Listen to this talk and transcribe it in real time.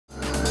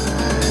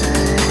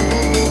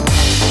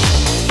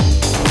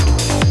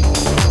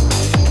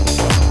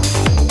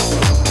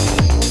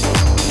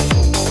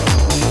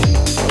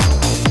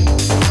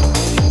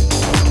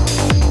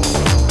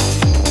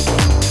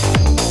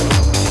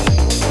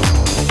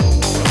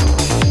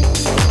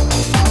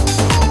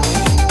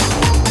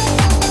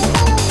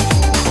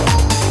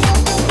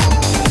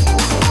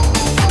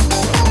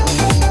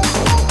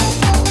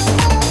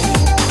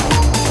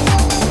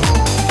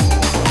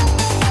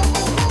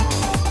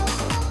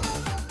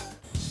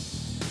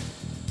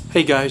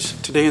Hey guys,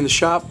 today in the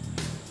shop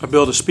I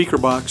built a speaker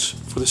box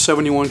for the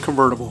 71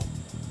 convertible.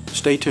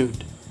 Stay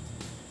tuned.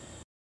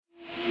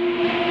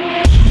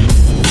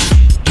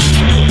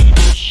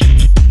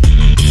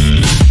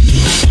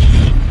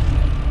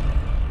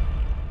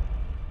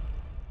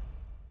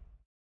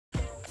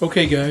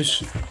 Okay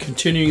guys,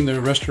 continuing the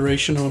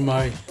restoration on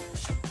my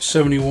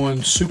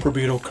 71 Super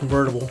Beetle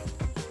convertible.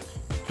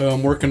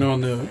 I'm working on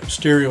the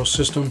stereo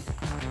system,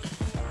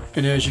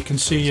 and as you can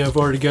see I've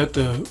already got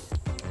the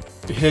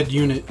head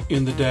unit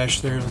in the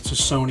dash there. That's a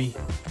Sony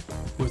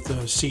with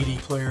a CD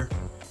player,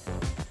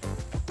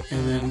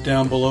 and then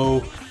down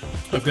below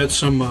I've got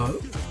some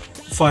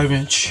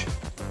 5-inch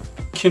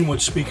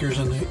Kenwood speakers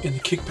in the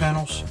kick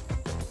panels.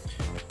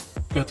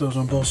 Got those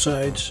on both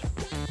sides,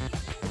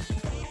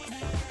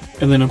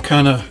 and then I'm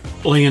kind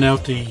of laying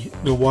out the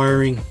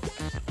wiring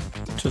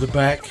to the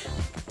back,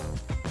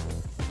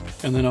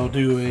 and then I'll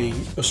do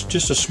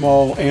just a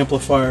small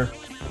amplifier,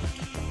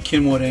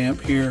 Kenwood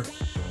amp here,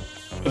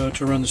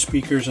 to run the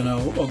speakers, and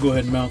I'll go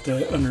ahead and mount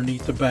that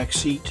underneath the back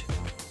seat.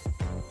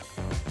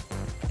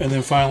 And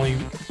then finally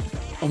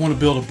I want to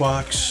build a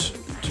box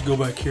to go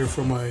back here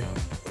for my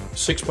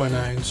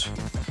 6x9s,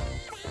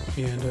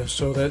 and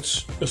so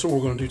that's what we're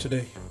going to do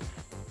today.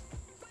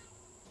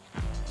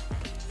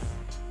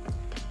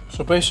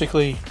 So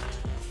basically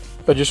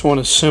I just want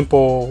a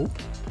simple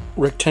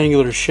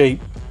rectangular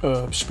shape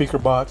speaker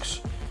box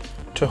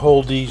to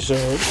hold these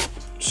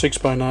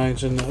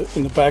 6x9s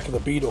in the back of the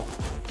Beetle.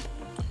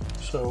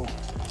 So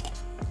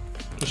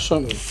just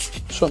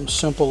something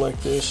simple like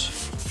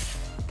this.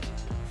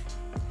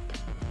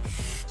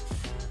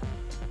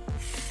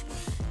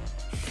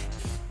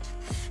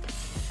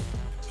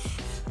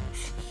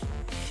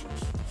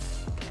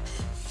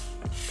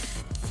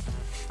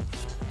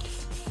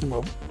 And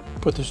we'll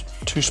put these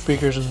 2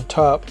 speakers in the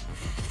top,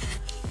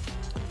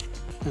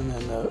 and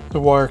then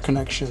the wire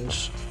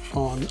connections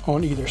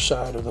on either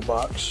side of the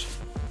box.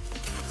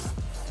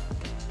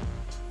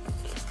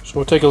 So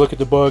we'll take a look at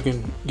the bug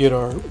and get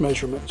our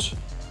measurements.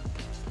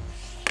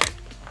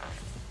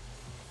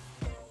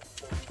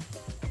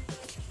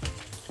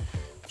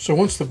 So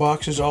once the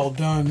box is all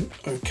done,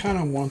 I kind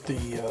of want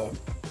the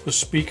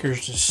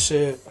speakers to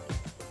sit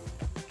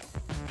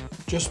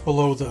just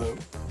below the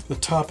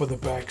top of the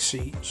back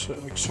seat, so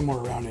like somewhere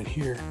around in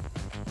here.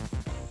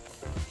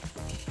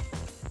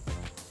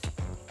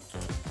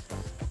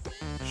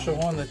 So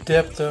on the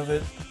depth of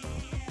it,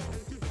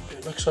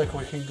 it looks like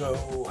we can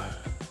go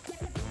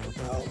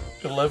about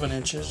 11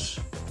 inches,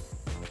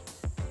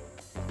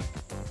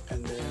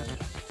 and then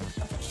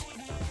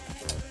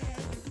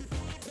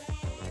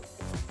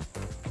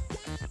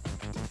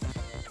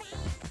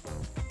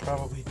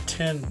probably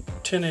 10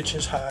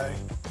 inches high.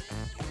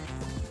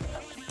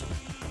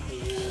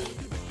 And then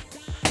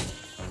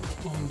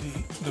on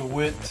the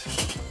width,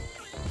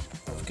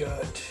 I've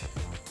got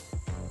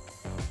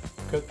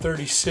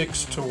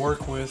 36 to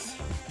work with,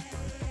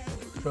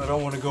 but I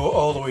don't want to go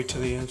all the way to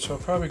the end, so I'll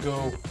probably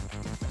go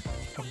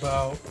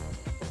about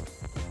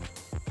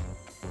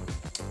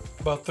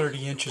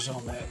 30 inches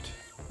on that.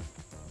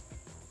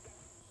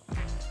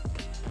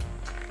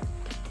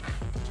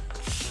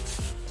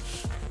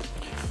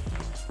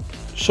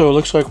 So it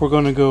looks like we're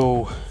going to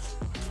go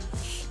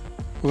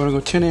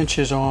 10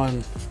 inches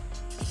on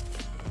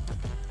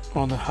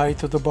the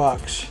height of the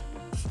box,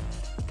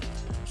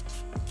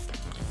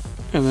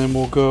 and then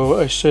we'll go,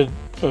 I said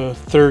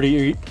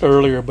 30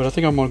 earlier, but I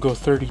think I'm going to go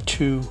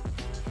 32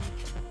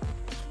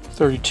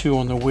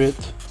 on the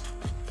width,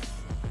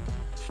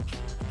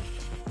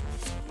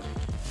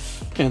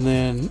 and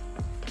then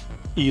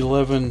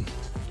 11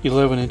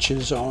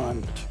 inches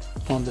on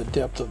the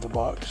depth of the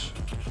box,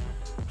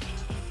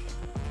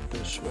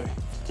 this way,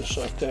 just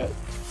like that.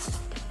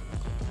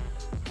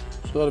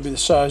 So that'll be the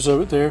size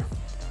of it there.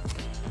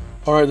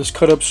 Alright, let's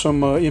cut up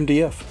some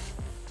MDF.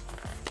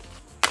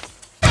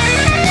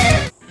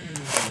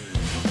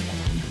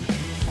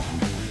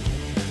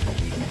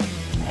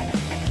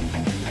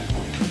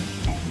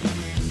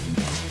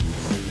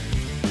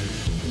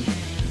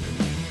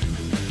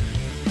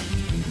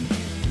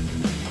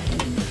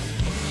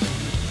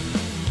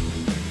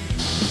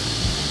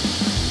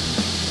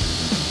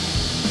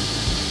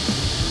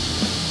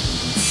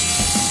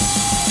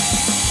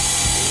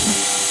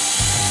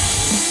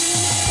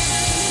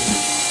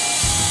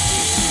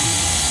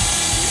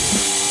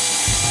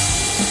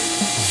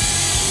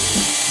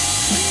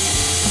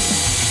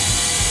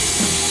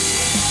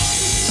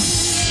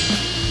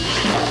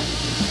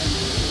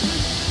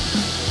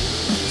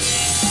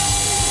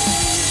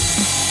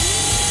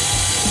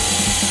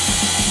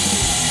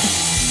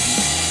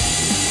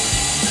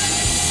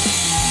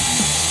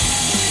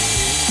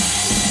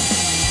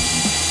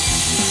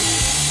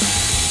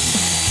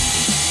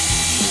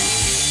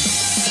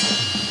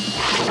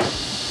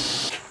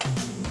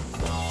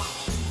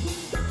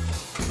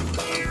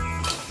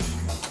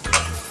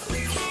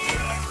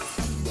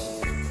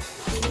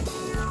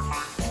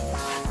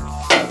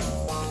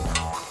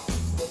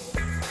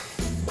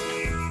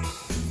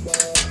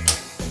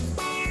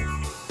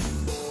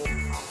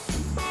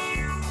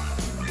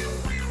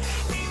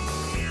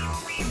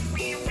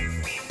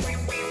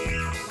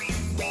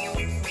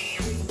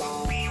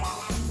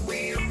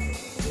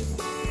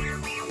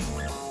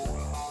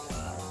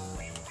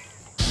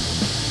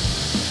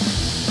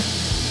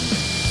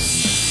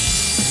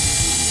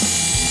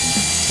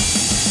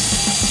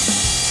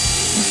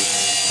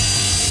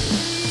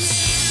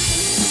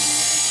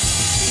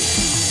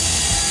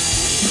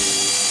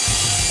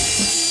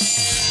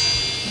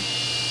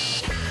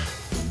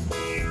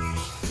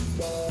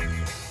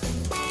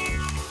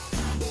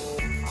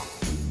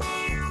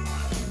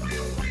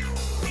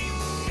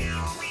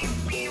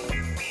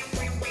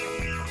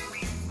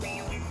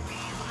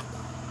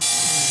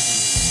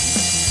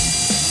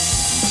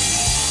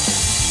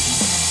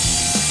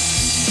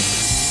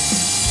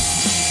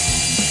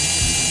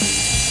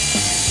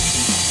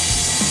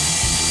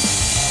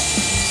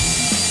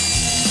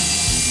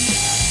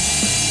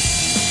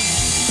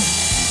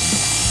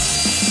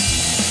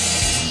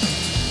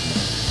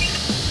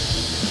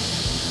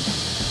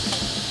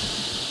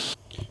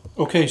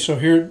 Okay, so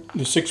here are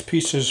the 6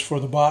 pieces for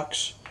the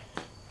box.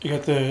 You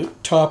got the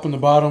top and the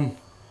bottom,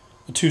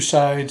 the 2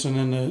 sides, and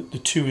then the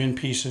 2 end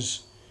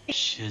pieces.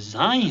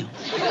 Shazam!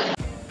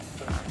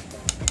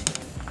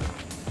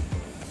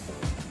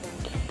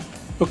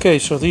 Okay,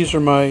 so these are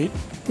my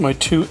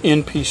 2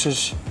 end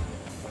pieces,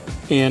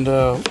 and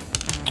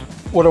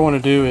what I want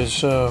to do is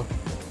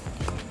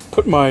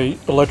put my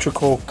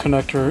electrical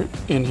connector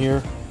in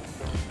here.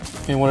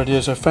 And what it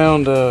is, I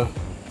found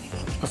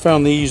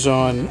these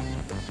on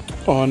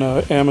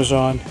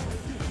Amazon.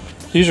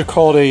 These are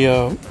called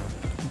a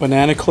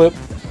banana clip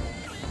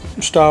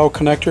style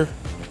connector.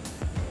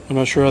 I'm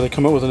not sure how they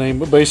come up with a name,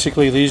 but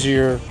basically these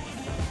are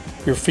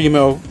your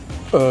female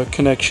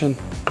connection,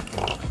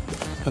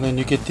 and then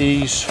you get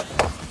these.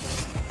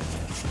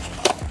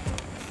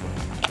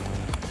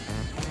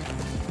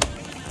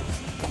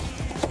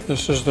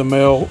 This is the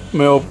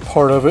male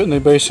part of it, and they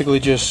basically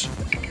just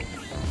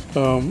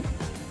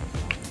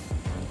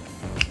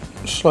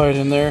slide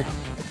in there.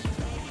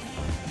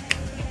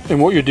 And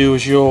what you do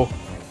is you'll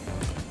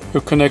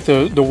connect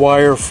the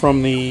wire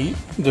from the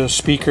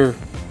speaker,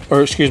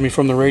 or excuse me,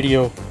 from the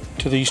radio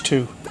to these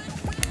 2.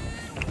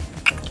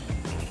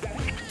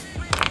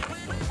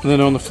 And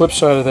then on the flip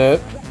side of that,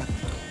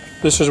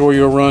 this is where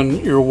you'll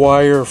run your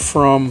wire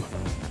from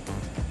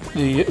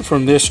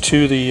this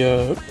to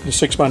the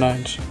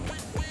 6x9s.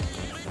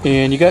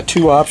 And you got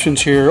 2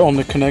 options here on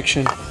the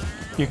connection.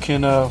 You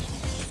can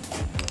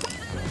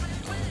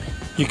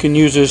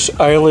use this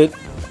eyelet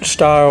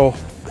style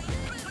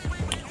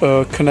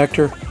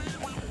connector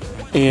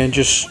and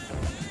just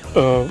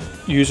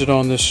use it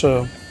on this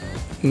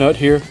nut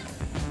here,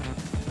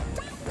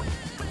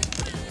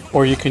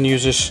 or you can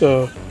use this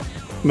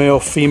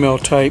male-female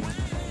type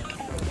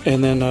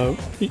and then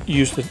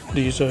use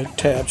these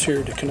tabs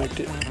here to connect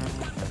it.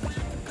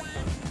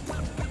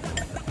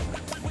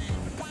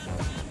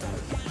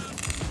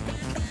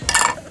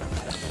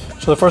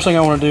 So the first thing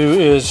I want to do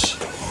is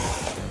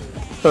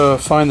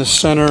find the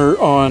center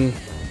on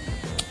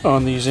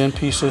these end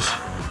pieces,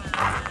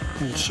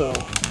 and so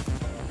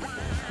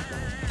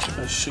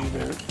let's see,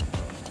 they're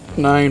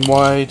 9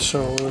 wide,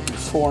 so it'll be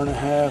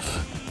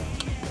 4.5.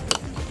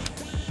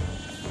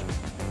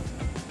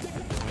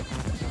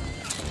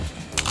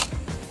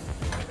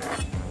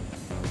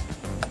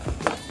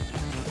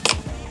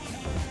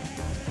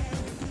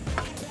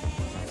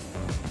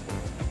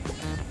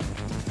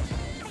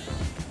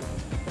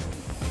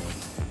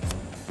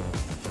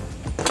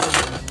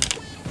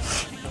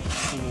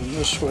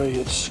 This way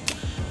it's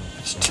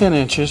 10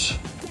 inches,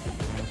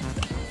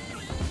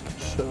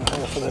 so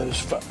half of that is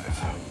 5.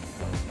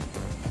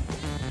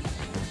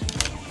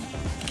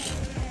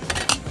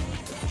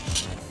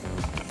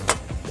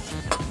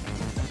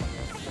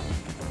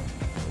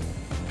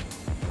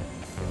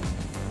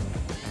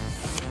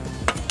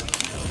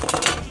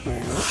 There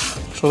you go.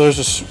 So there's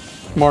this,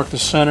 mark the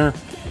center,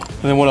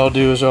 and then what I'll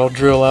do is I'll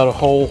drill out a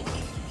hole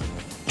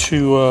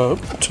to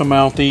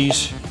mount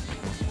these,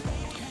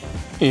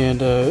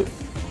 and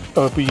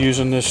I'll be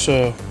using this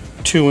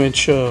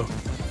 2-inch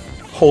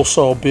hole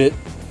saw bit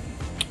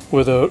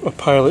with a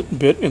pilot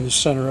bit in the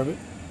center of it.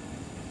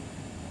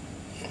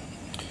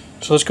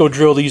 So let's go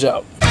drill these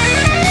out.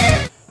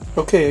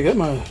 Okay, I got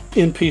my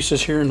end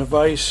pieces here in the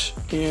vise,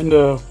 and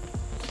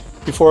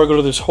before I go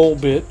to this hole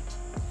bit,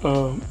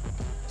 I'm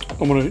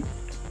going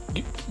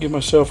to give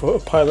myself a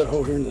pilot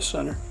hole here in the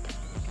center.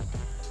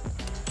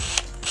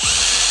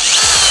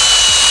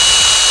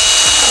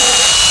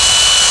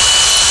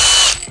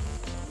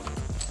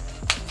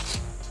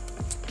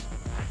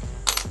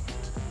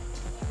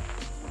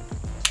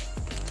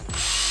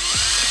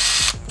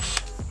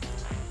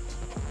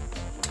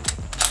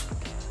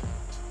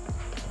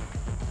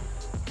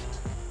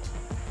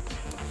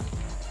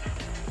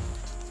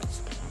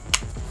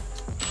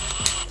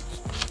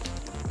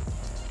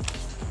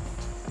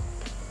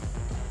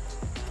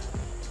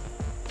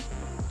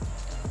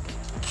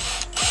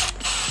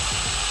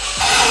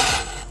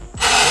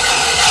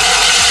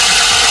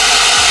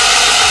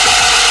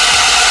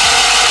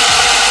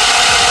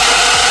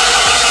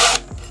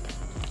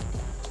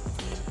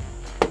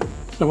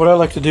 Now what I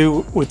like to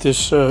do with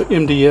this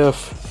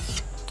MDF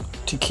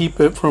to keep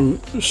it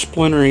from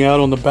splintering out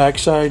on the back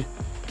side,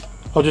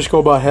 I'll just go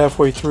about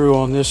halfway through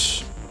on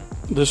this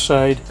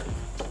side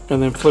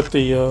and then flip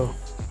the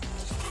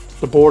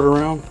board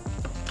around.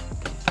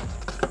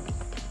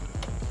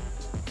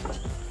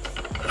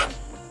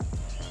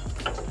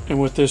 And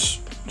with this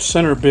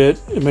center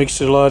bit, it makes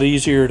it a lot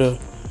easier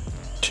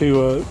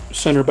to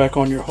center back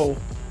on your hole.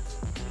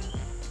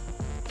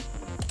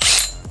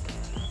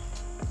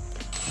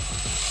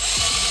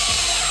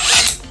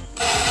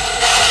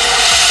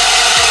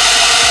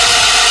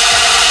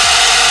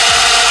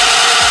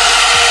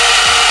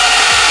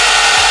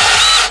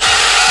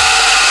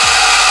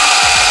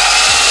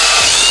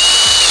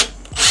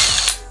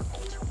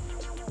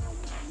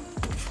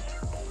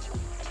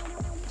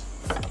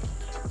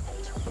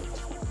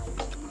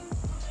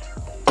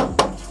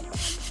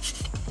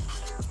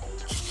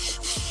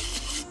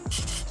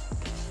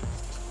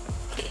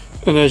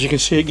 And as you can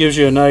see, it gives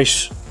you a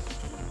nice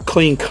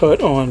clean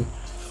cut on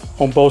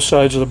both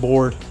sides of the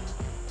board,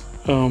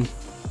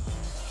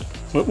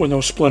 with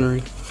no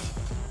splintering.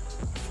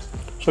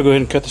 So I'll go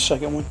ahead and cut the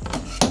second one.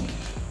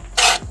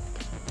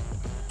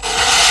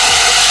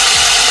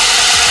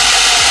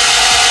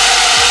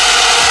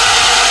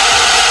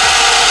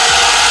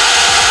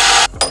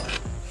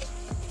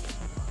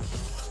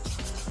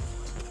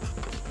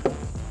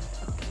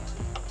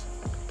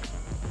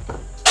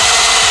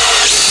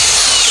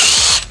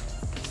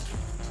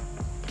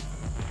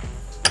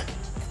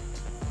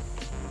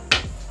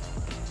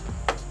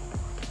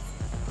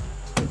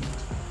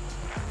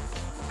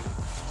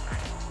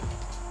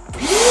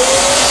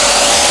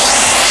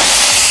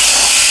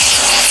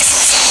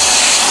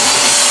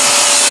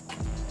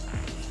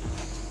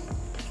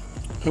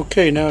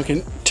 Okay, now I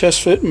can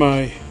test fit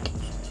my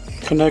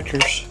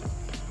connectors.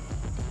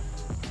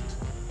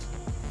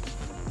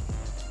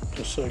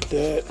 Just like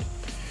that.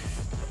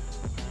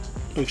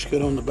 Looks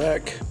good on the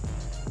back.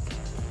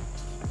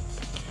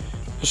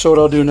 So what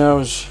I'll do now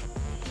is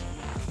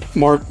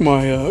mark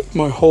my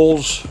my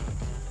holes,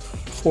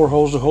 4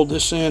 holes to hold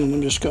this in, and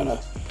I'm just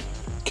gonna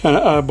kind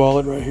of eyeball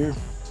it right here.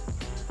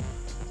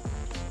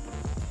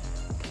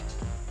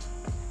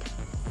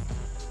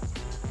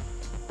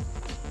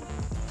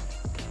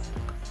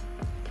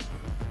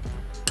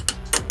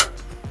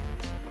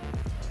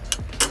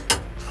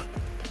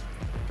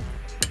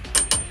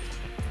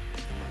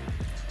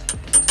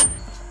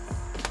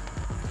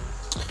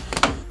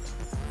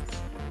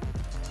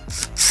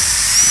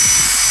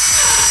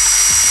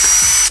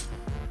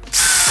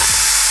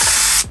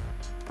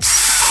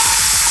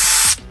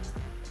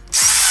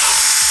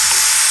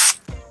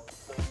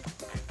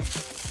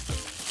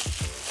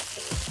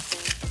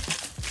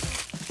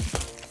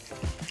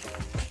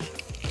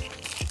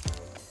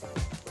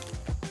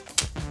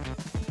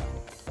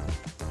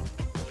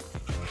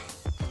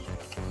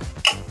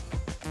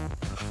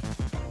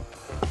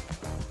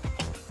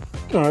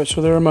 Alright,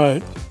 so there are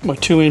my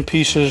 2 end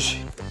pieces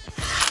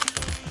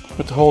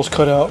with the holes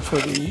cut out for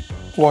the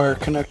wire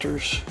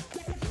connectors.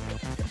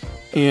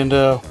 And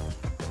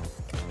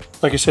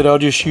like I said, I'll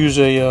just use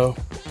a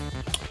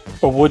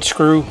wood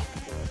screw,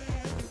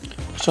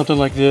 something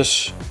like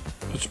this.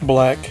 It's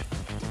black.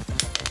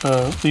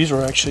 These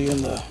are actually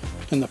in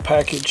the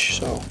package,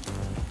 so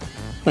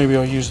maybe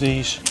I'll use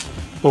these.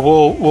 But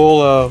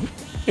we'll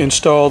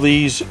install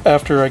these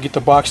after I get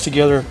the box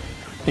together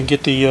and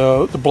get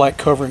the black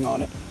covering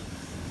on it.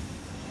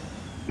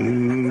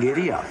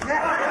 Giddy up.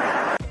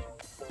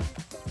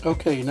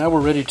 Okay, now we're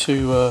ready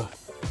to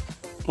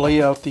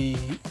lay out the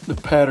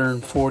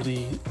pattern for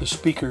the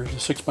speakers,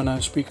 the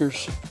 6x9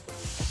 speakers.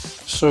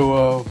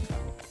 So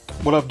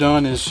what I've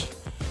done is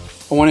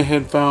I went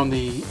ahead and found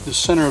the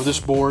center of this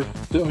board.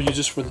 I'll use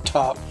this for the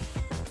top.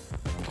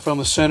 I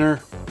found the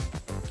center,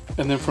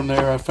 and then from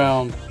there I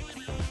found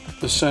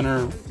the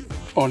center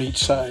on each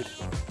side.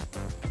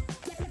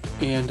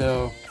 And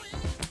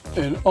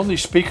on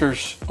these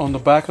speakers, on the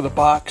back of the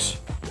box,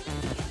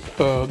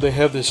 they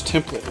have this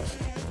template,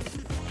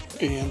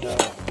 and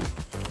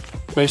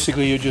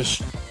basically you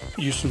just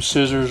use some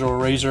scissors or a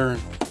razor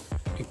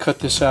and cut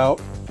this out,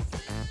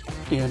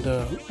 and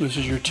this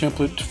is your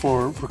template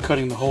for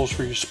cutting the holes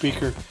for your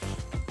speaker.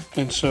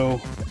 And so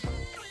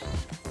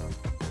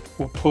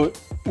we'll put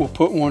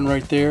one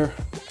right there,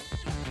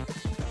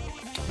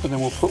 and then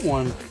we'll put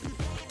one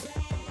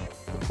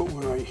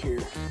right here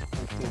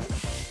like that.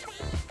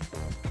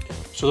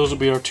 So those will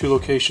be our 2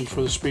 locations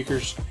for the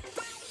speakers.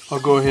 I'll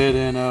go ahead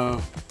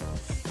and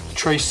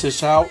trace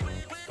this out,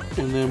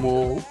 and then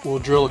we'll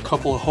drill a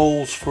couple of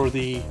holes for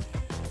the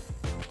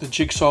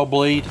jigsaw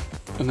blade,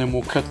 and then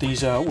we'll cut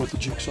these out with the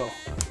jigsaw.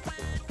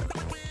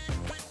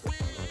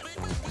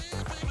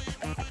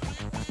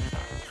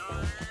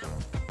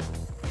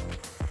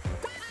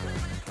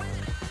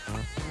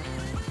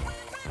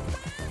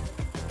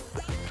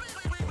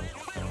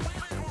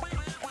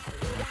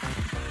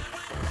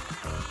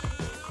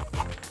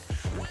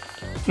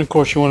 And of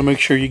course, you want to make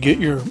sure you get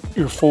your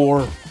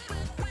 4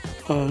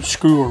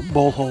 screw or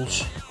bolt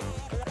holes.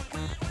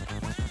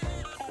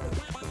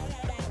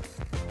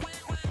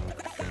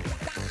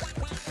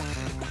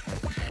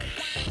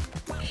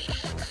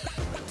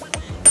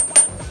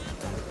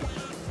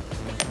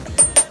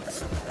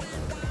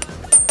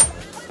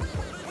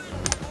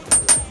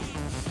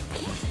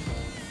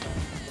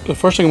 The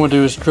first thing I'm going to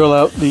do is drill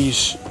out the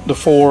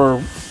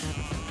 4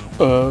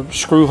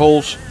 screw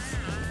holes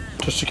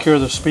to secure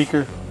the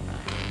speaker.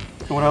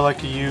 What I like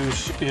to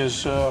use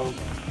is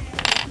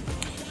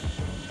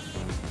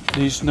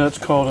these nuts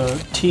called a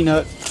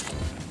T-nut.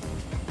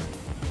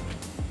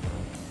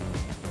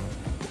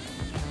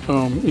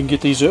 You can get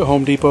these at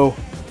Home Depot,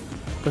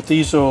 but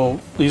these will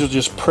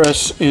just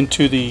press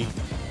into the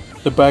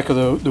back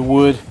of the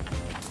wood,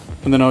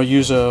 and then I'll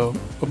use a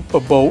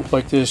bolt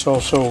like this.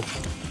 Also,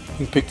 you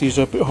can pick these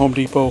up at Home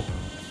Depot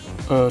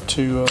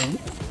to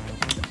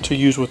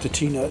use with the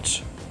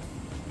T-nuts.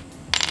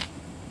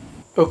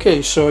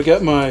 Okay, so I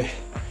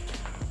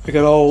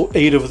got all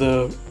 8 of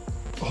the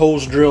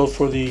holes drilled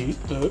for the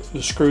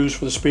screws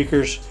for the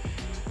speakers.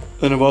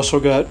 Then I've also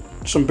got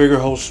some bigger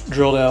holes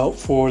drilled out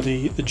for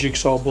the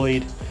jigsaw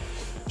blade.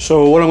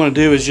 So what I'm going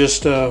to do is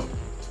just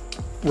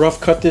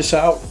rough cut this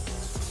out,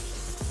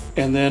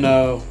 and then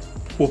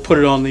we'll put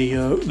it on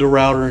the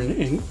router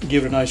and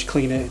give it a nice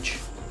clean edge.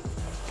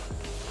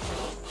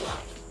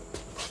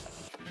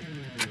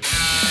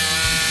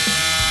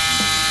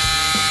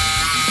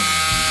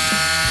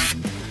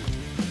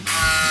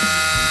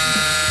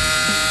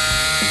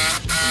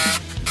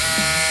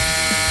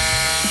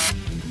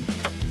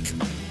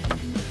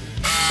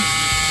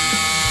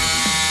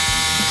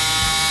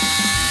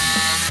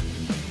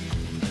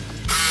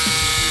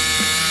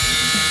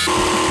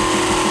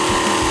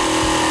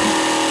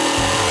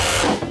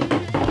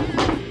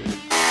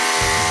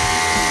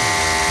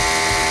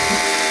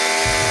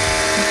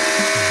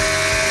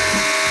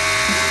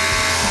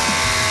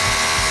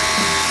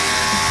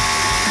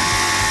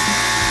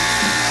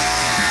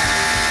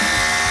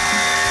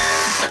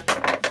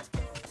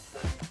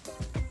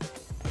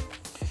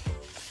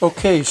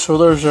 Okay, so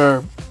there's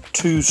our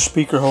 2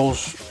 speaker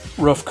holes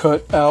rough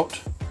cut out,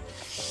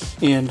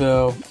 and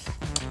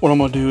what I'm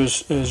going to do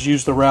is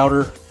use the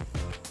router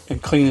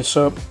and clean this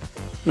up,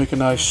 make a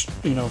nice,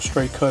 you know,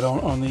 straight cut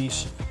on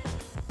these.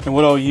 And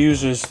what I'll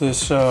use is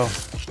this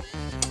what's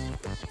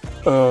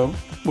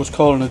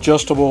called an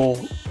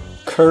adjustable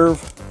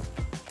curve.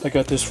 I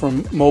got this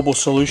from Mobile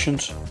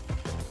Solutions,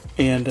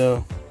 and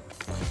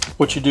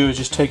what you do is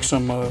just take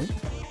some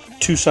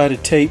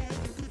 2-sided tape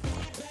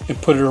and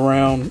put it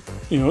around,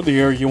 you know, the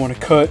area you want to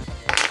cut,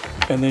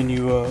 and then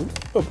you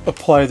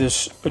apply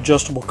this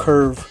adjustable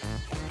curve,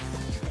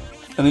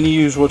 and then you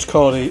use what's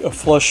called a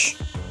flush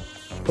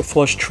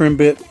trim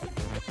bit.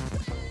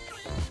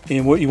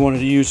 And what you wanted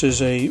to use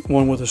is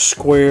one with a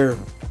square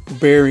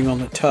bearing on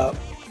the top.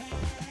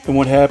 And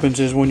what happens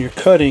is when you're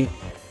cutting,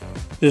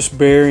 this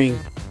bearing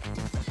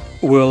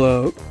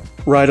will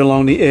ride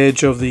along the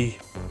edge of the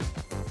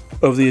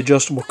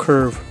adjustable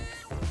curve,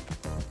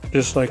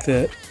 just like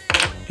that.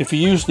 If you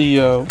use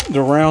the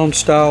round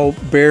style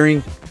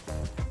bearing,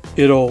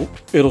 it'll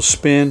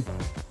spin,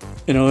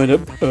 and it'll end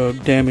up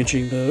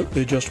damaging the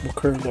adjustable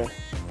curve there.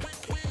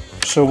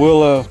 So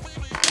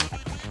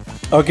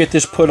I'll get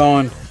this put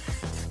on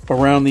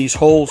around these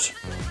holes,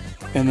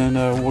 and then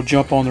we'll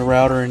jump on the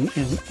router and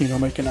you know,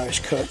 make a nice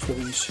cut for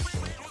these.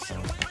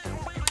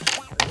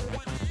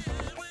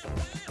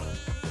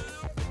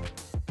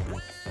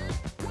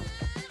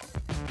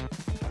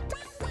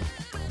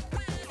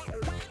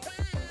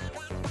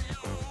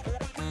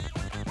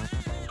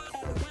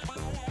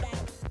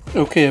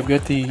 Okay, I've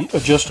got the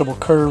adjustable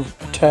curve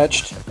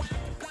attached,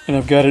 and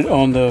I've got it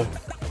on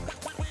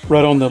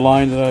right on the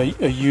line that I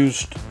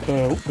used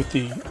to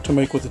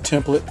make with the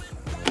template.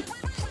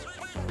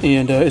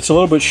 And it's a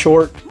little bit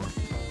short,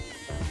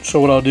 so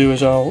what I'll do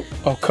is I'll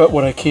cut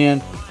what I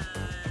can,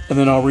 and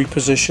then I'll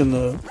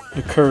reposition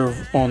the curve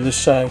on this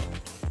side,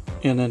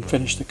 and then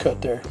finish the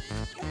cut there.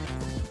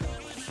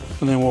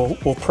 And then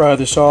we'll pry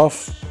this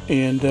off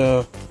and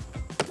do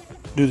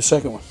the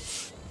second one.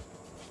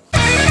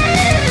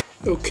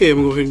 Okay, I'm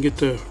going to go ahead and get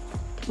the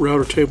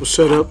router table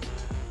set up.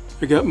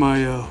 I got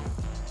my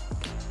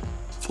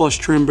flush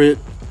trim bit.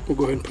 We'll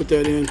go ahead and put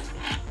that in.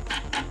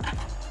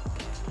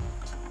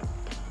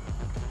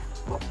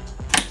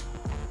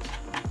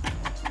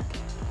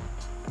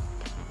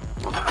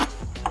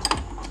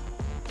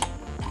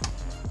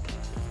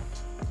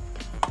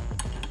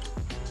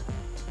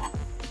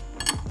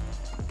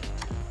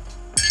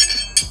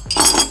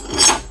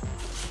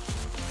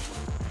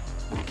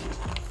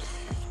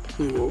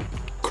 And we'll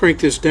crank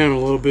this down a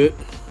little bit.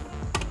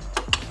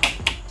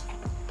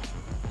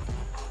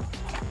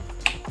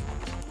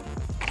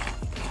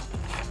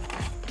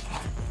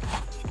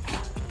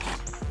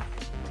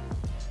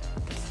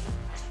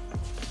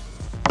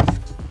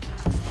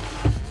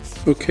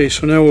 Okay,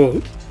 so now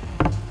we'll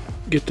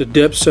get the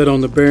depth set on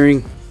the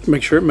bearing,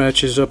 make sure it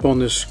matches up on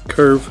this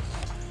curve.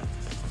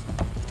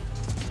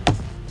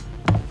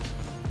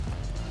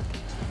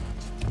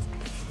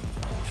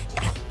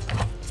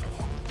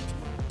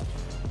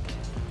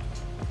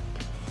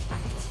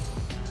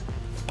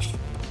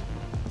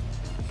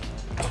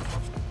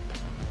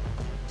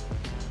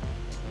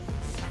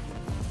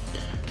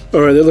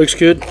 Alright, that looks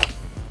good.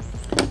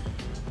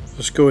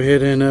 Let's go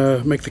ahead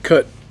and make the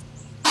cut.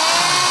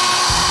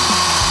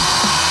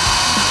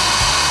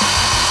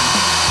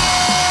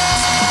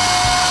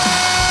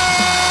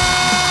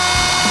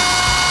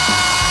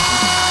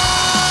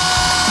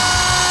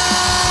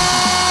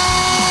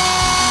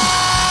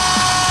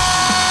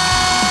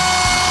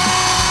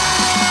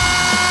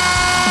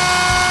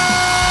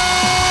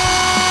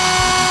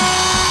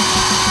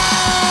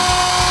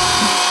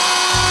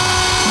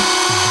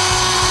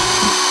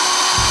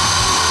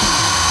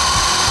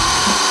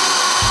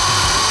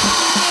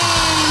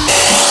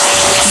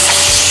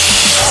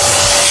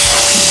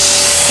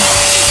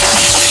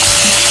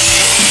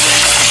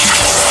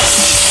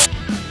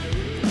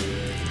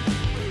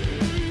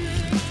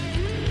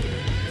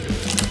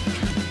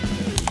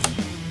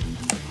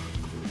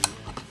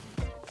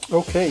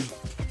 Okay,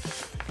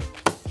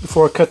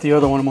 before I cut the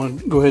other one, I'm going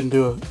to go ahead and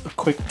do a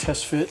quick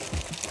test fit.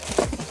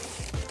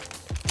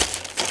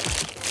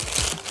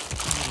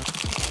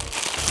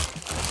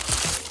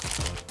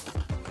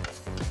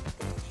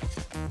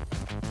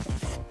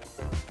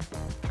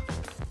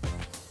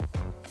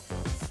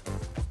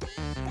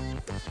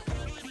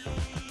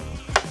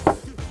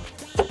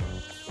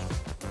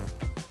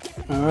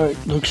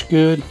 Alright, looks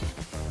good.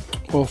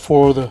 All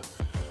four of the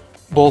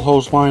bolt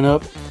holes line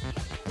up.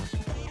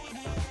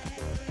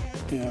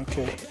 Yeah,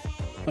 okay.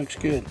 Looks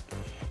good.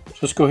 So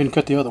let's go ahead and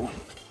cut the other one.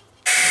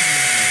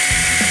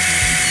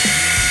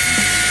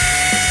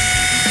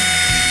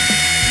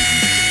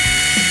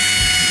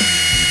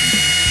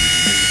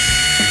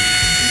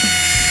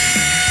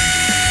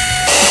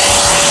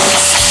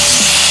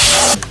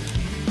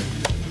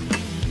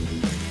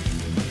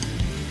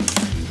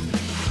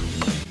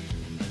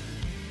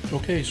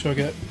 Okay, so I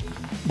got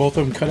both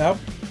of them cut out.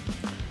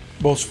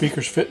 Both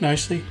speakers fit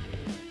nicely.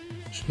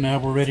 So now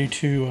we're ready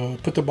to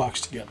put the box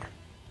together.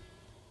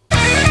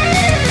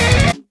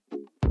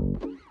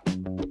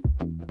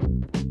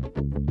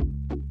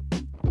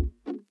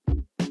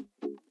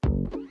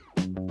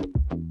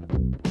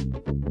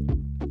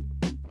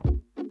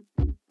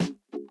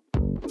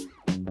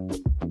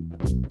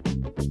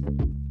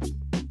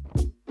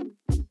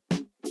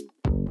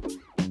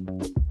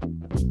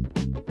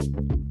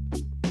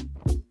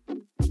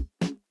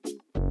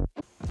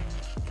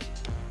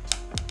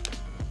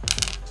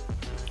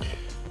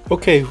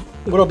 Okay,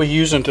 what I'll be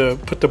using to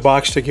put the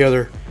box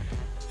together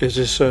is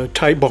this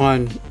Tight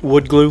Bond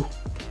wood glue,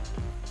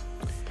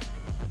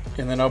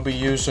 and then I'll be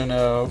using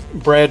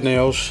brad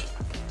nails,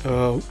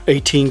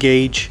 18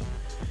 gauge,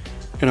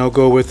 and I'll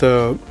go with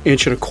 1.25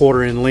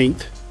 inches in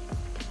length.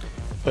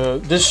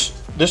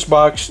 This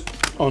box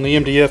on the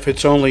MDF,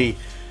 it's only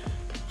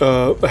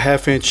a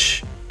 1/2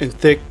 inch in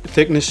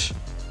thickness,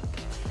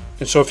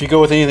 and so if you go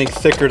with anything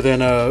thicker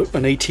than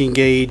an 18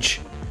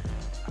 gauge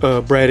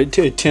brad,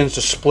 it tends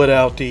to split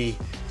out the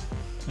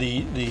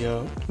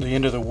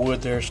end of the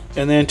wood there.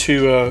 And then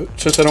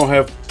since I don't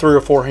have 3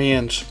 or 4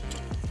 hands,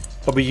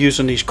 I'll be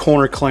using these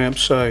corner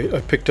clamps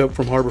I picked up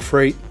from Harbor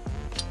Freight,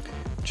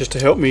 just to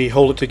help me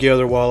hold it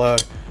together while I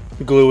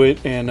glue it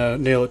and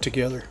nail it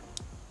together.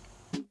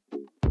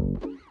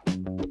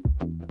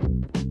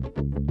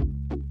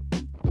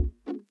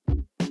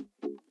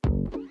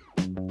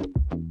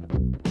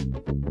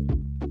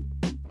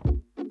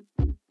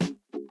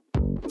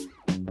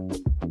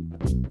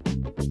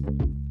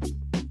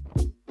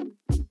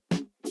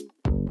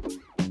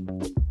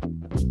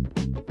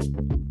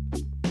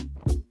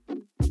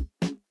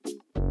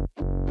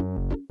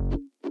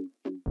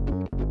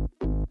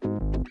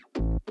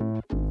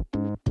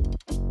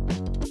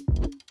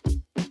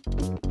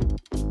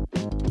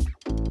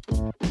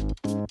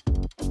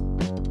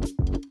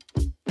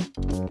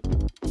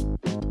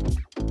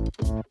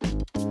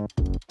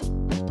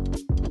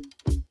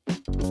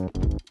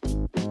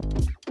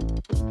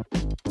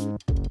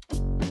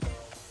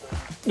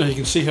 Now you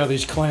can see how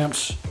these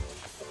clamps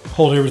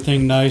hold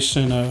everything nice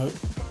and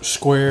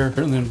square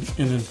and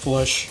then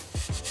flush.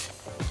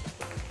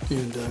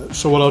 And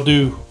so what I'll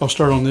do, I'll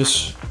start on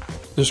this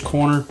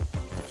corner.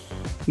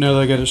 Now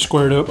that I got it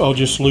squared up, I'll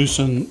just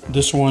loosen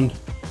this one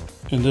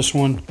and this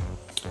one.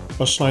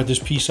 I'll slide this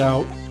piece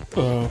out,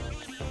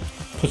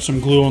 put some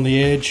glue on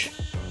the edge,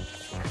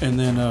 and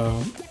then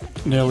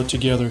nail it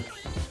together.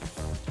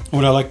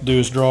 What I like to do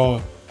is draw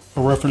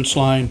a reference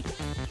line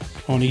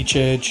on each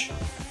edge,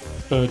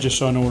 just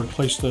so I know where to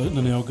place the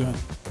nail gun.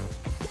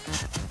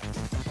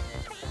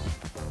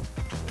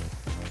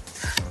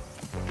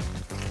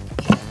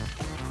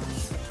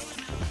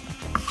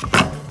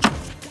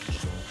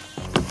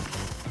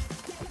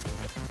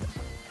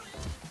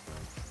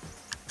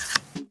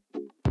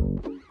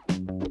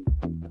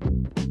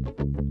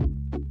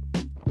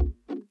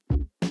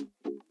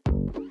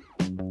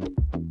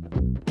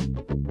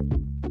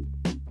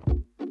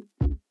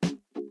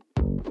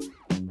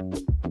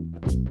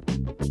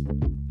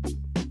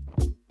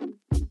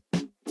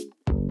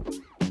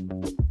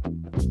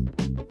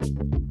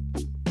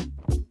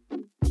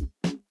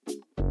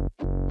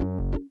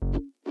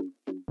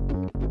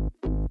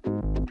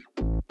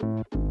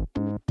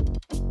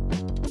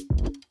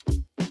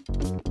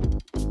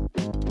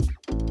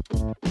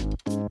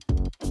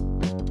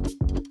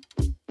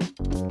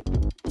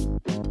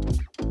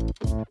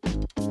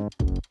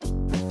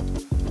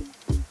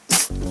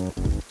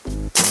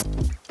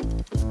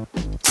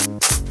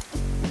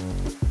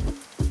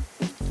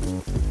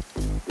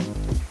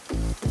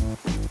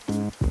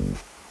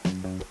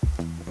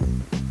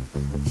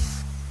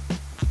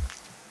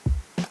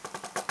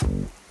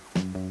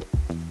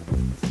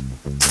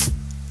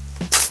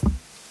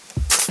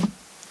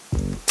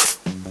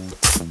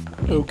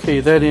 Okay,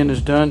 that end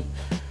is done.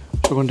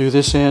 So we're going to do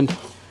this end.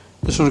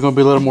 This one's going to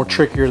be a little more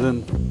trickier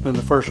than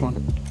the first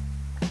one.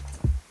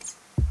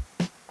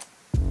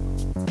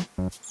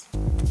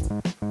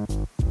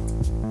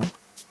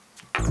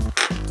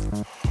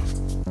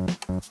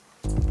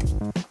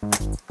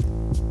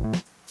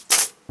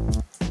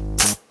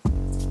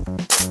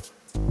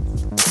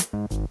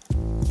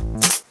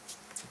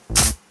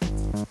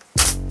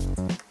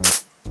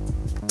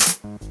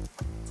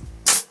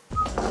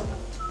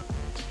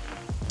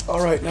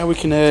 Alright, now we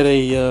can add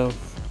a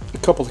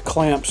couple of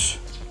clamps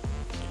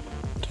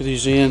to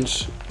these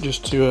ends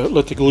just to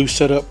let the glue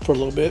set up for a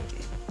little bit.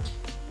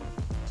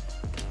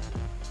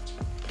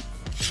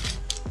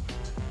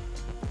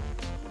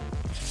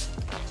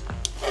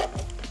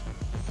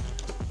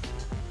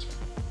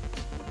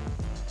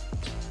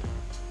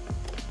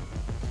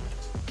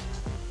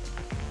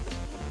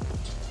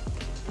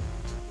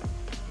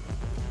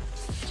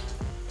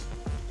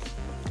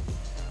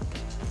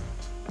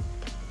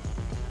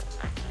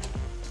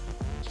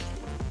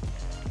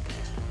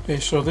 Okay,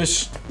 so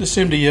this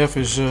MDF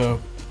is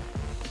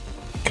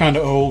kind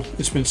of old.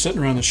 It's been sitting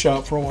around the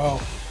shop for a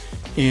while,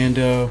 and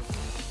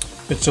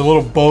it's a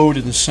little bowed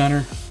in the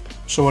center.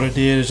 So what I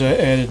did is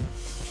I'm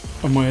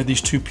going to add these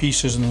two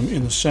pieces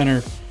in the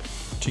center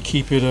to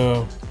keep it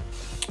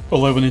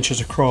 11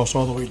 inches across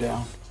all the way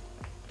down.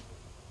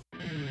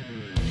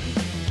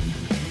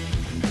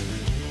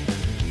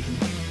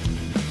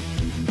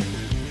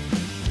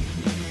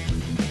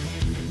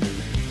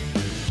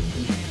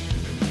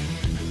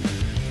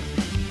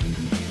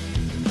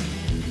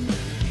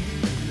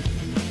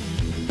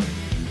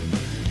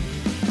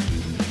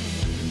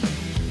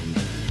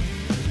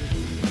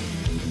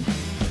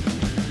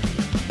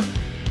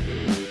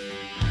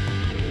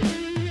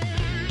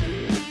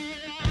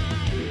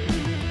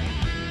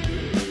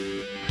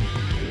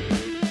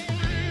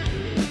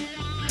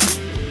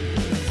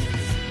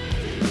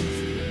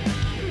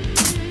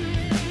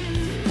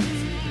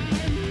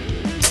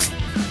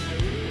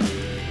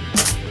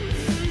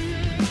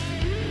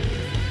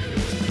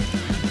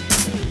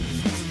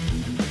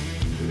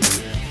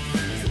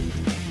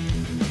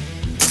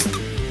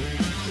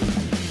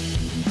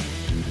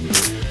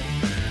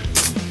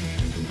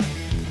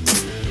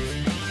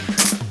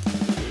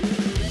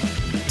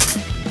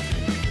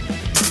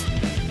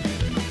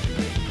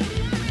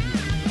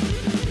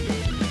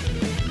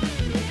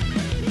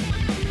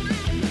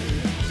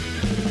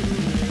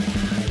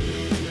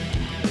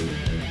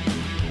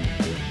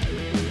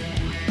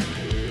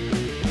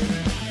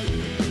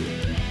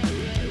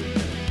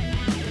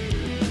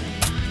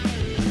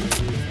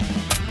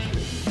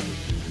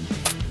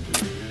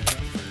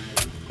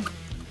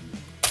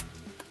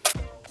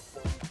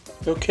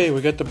 Okay,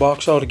 we got the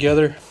box all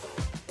together,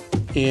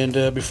 and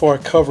before I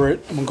cover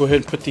it, I'm gonna go ahead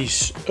and put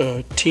these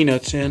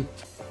T-nuts in,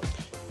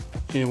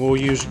 and we'll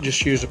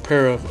just use a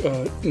pair of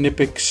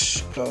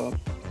Nipix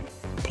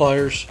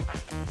pliers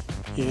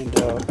and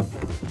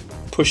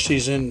push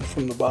these in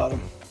from the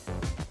bottom.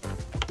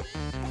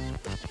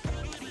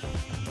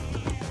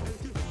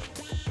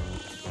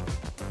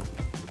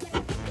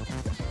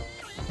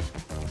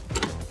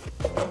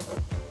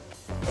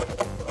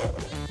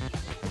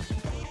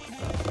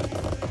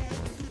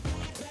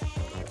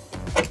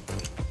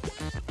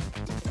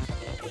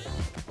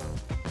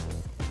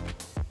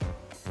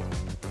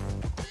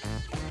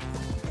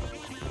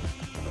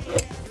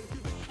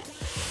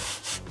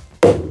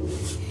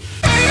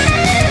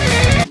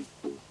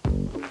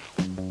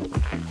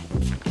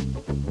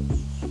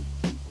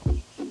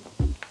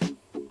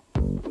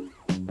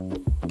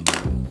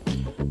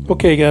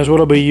 Okay guys, what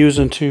I'll be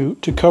using to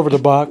cover the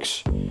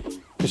box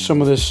is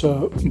some of this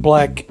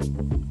black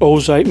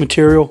ozite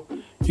material.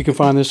 You can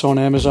find this on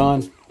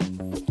Amazon.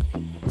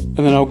 And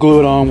then I'll glue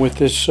it on with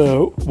this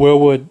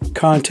Wellwood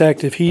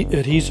contact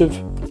adhesive.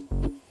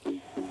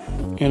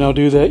 And I'll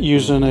do that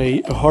using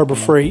a Harbor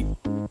Freight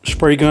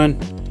spray gun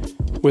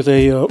with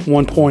a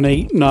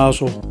 1.8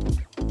 nozzle.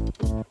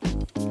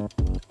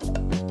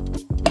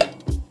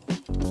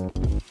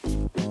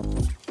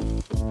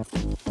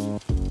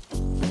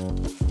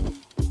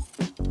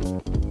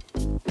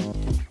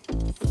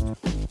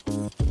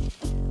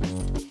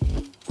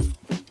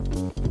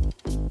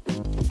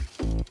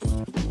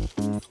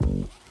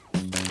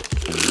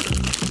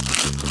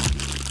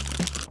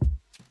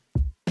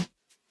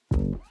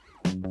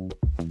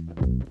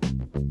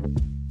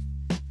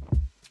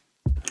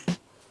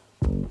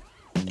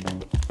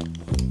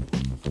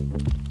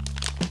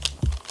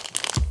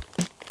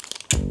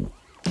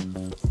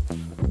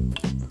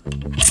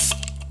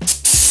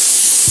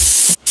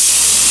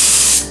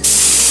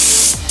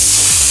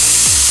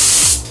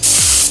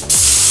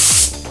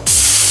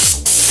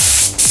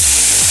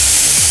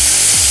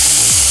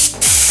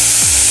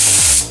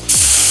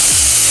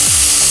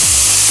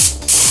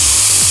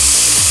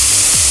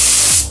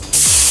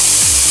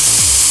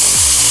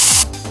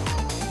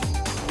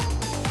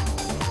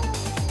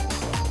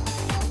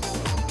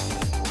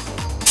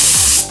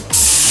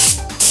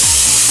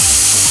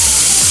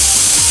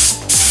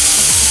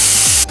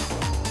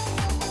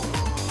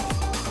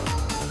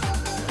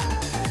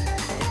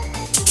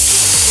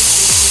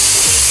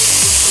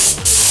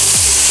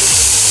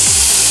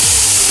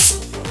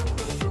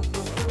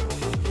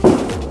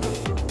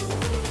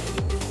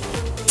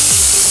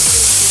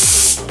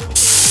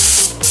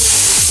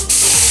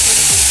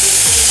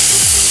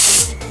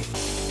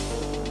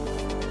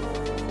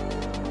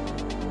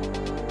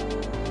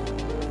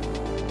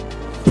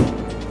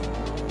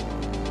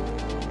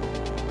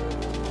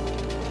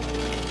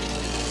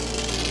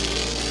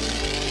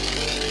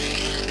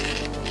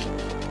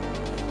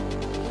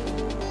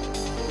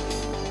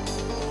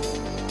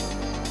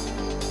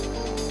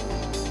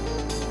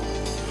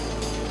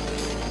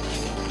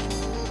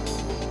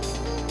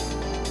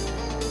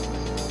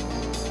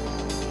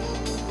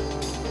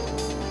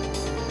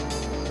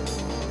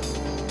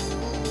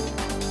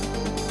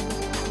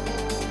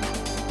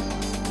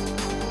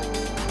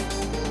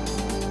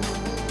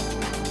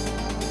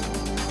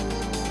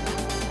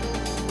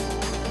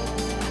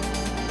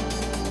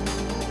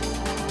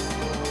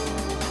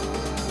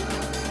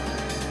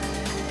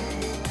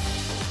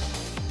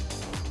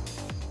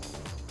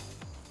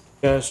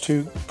 Guys,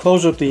 to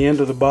close up the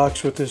end of the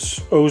box with this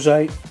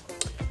ozite,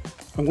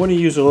 I'm going to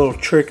use a little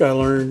trick I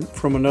learned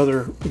from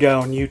another guy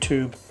on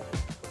YouTube.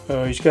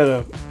 He's got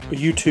a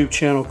YouTube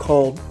channel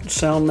called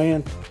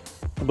Soundman.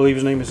 I believe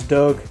his name is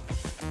Doug.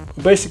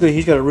 Basically,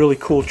 he's got a really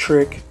cool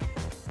trick,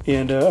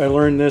 and I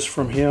learned this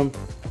from him,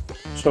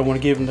 so I want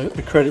to give him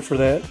the credit for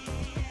that.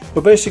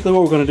 But basically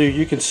what we're going to do,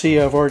 you can see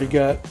I've already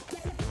got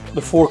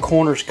the 4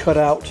 corners cut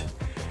out.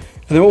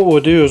 And then what we'll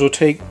do is we'll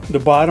take the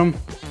bottom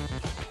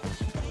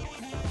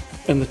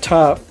and the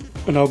top,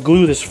 and I'll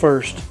glue this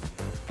first.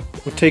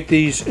 We'll take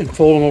these and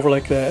fold them over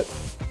like that.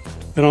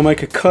 Then I'll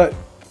make a cut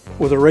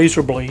with a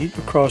razor blade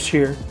across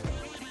here,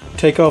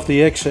 take off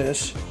the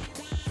excess,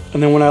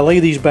 and then when I lay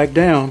these back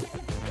down,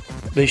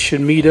 they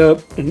should meet up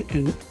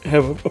and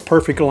have a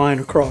perfect line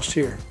across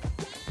here.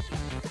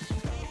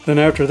 Then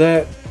after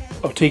that,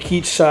 I'll take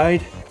each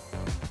side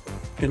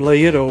and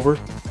lay it over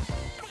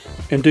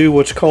and do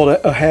what's called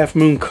a half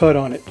moon cut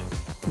on it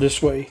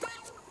this way.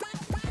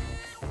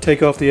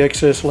 Take off the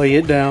excess, lay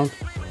it down,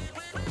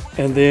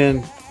 and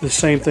then the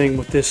same thing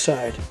with this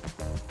side.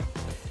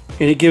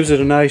 And it gives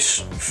it a nice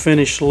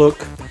finished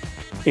look,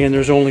 and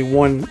there's only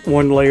one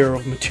layer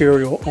of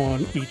material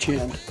on each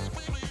end.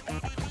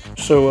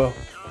 So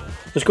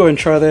let's go ahead and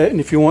try that, and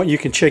if you want, you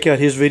can check out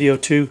his video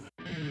too.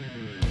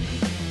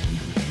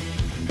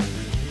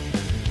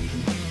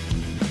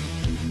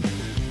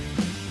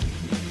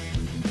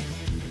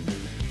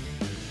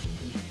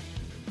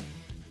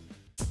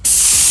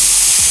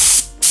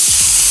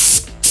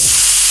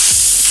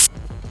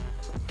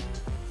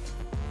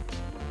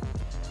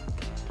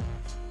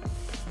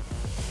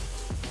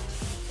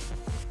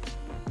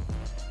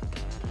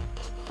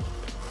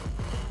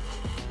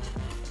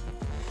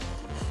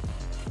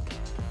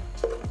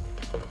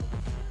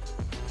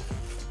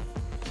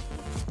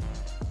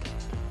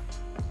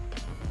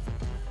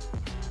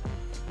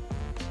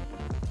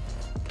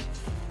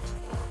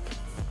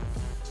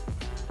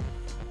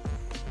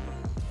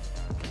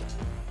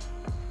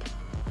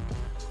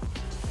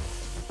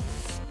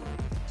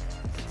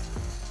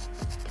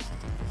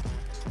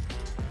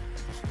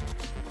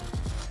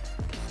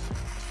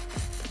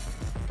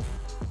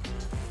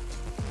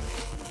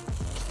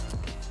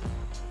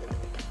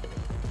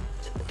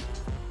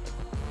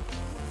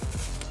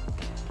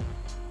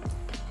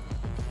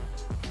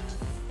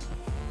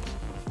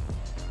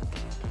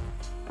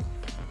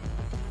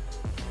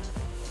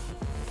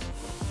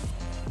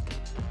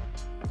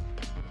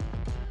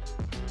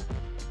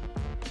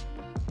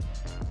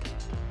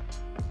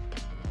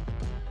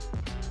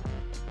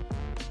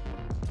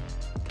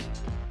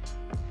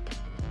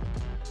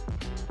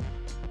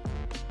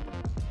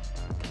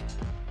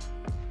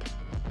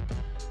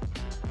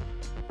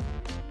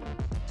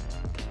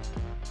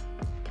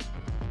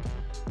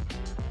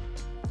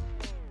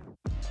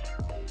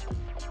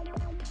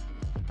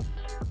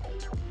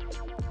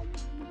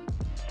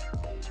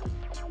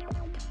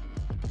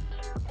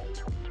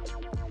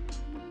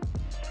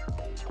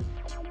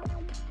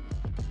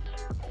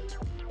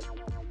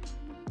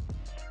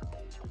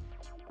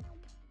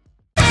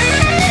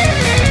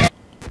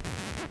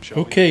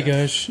 Okay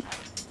guys,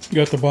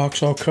 got the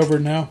box all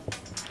covered now.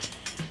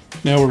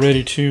 Now we're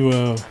ready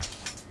to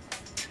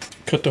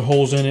cut the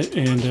holes in it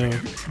and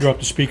drop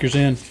the speakers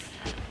in.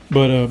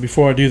 But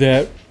before I do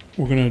that,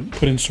 we're going to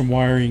put in some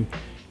wiring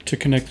to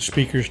connect the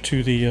speakers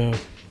to the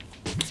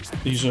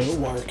these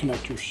wire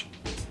connectors.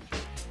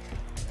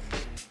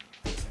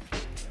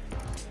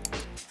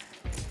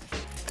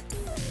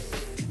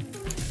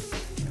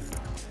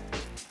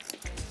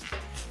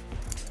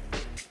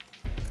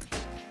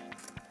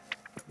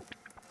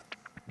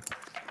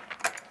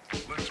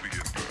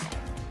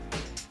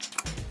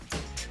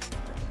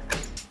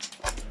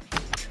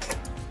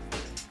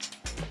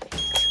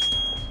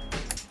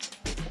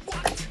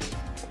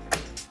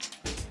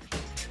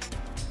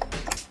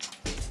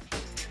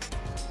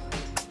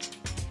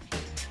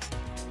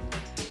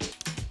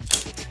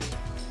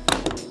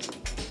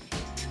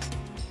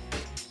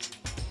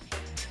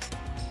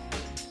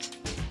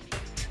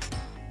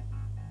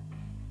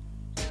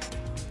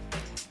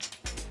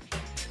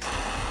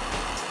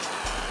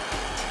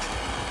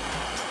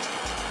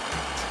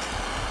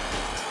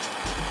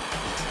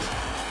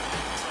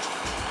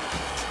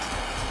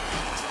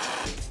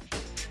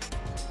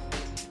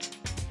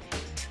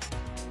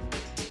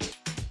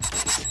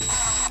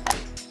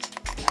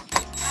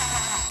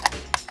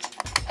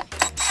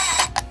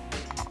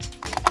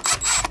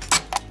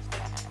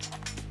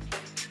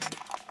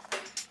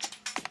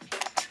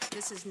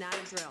 This is not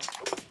a drill.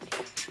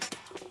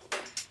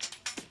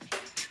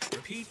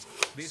 Repeat,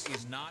 this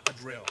is not a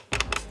drill.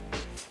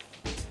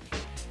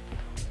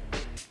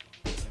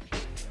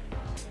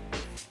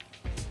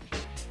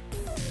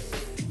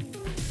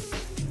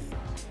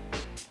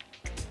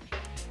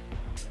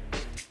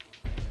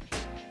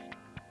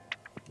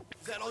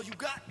 Is that all you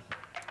got?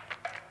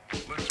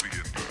 Let's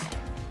begin.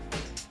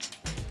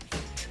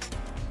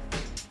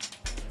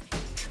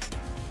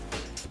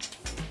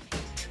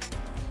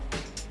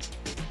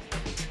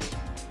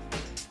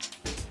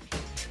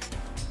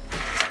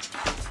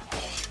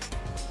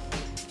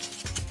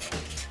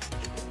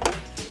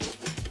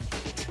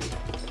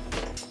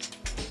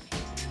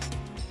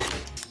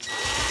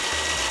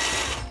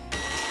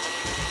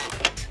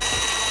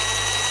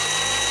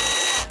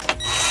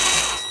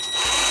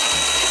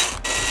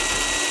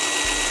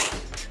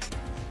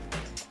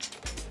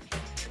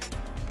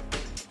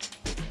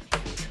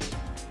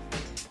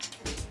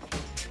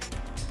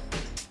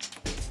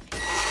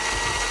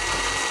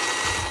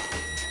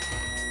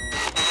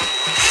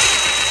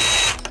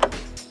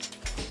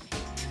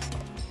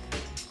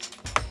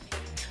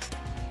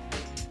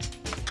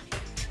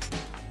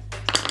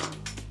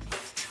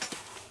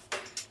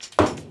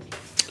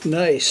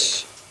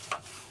 nice.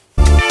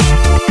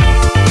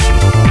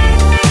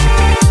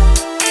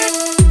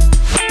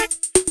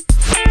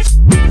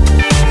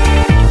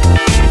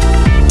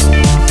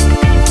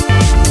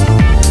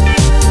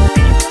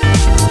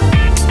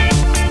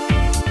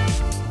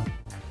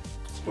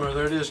 Well,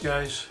 there it is,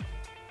 guys.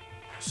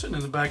 Sitting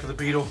in the back of the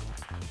Beetle.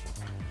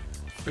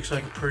 Looks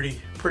like a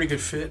pretty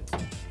good fit.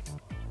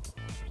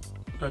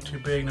 Not too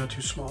big, not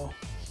too small.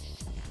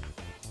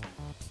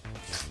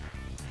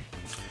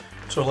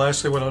 So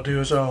lastly, what I'll do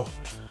is I'll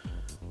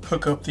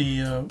hook up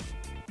the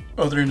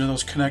other end of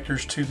those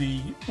connectors to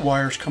the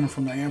wires coming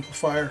from the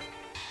amplifier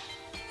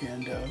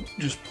and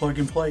just plug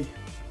and play.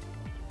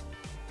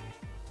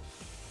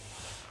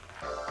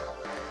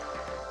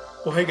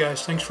 Well, hey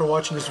guys, thanks for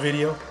watching this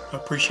video. I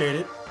appreciate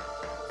it.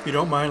 If you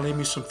don't mind, leave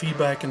me some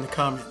feedback in the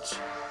comments.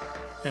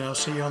 And I'll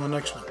see you on the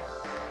next one.